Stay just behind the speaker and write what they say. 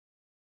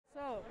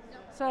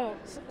So,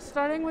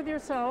 starting with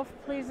yourself,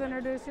 please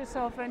introduce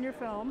yourself and your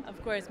film.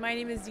 Of course. My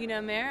name is Dina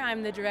Amer.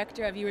 I'm the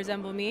director of You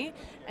Resemble Me,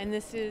 and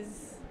this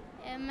is...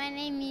 My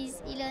name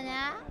is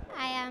Ilona.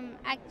 I am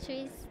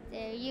actress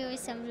You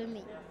Resemble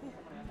Me.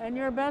 And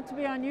you're about to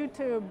be on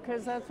YouTube,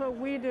 because that's what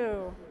we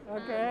do,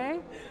 okay?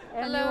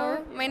 And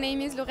Hello, my name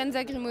is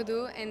Lorenza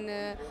Grimodo,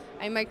 and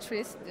I'm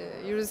actress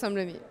You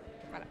Resemble Me.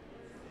 Voilà.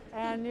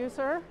 And you,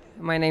 sir?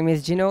 My name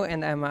is Gino,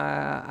 and I'm an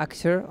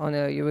actor on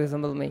You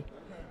Resemble Me.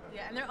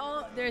 Yeah, and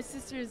they're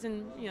sisters,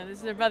 and this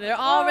is their brother. They're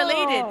all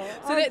related,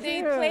 so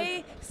they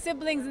play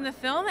siblings in the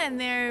film, and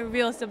they're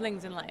real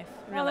siblings in life.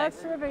 Oh,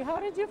 that's terrific. How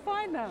did you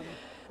find them?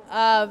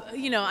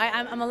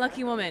 I'm a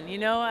lucky woman.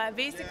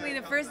 Basically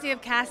the first day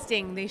of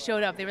casting, they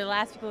showed up. They were the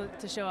last people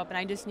to show up, and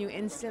I just knew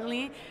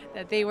instantly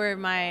that they were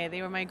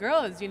my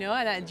girls. And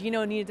that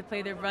Gino needed to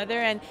play their brother,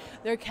 and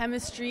their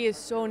chemistry is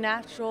so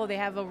natural. They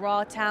have a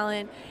raw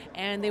talent,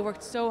 and they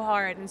worked so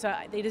hard, and so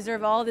they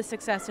deserve all the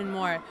success and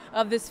more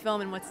of this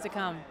film and what's to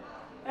come.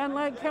 And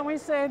can we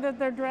say that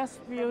they're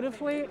dressed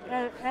beautifully,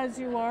 as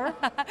you are?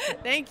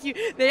 Thank you.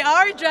 They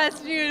are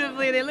dressed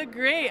beautifully. They look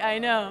great. I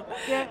know.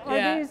 Yeah.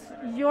 Are these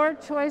your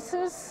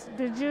choices?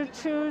 Did you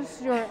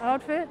choose your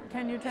outfit?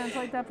 Can you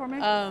translate that for me?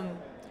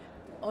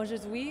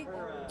 Aujourd'hui,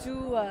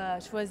 tu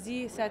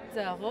choisis cette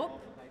robe.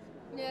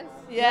 Yes.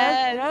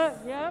 Yes.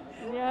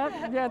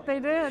 Yep, they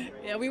did.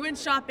 Yeah, we went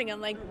shopping.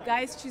 I'm like,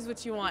 guys, choose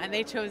what you want, and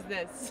they chose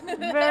this.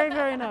 Very,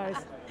 very nice.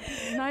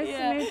 Nice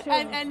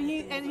to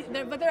meet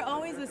you. But they're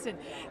always, listen,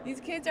 these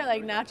kids are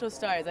like natural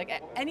stars. Like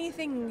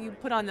anything you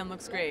put on them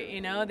looks great.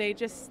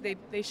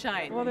 They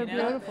shine. Well, they're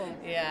beautiful.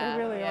 Yeah.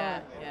 They really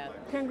are. Yeah.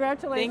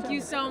 Congratulations. Thank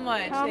you so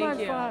much. How Thank much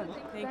you. fun.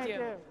 Thank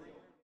you.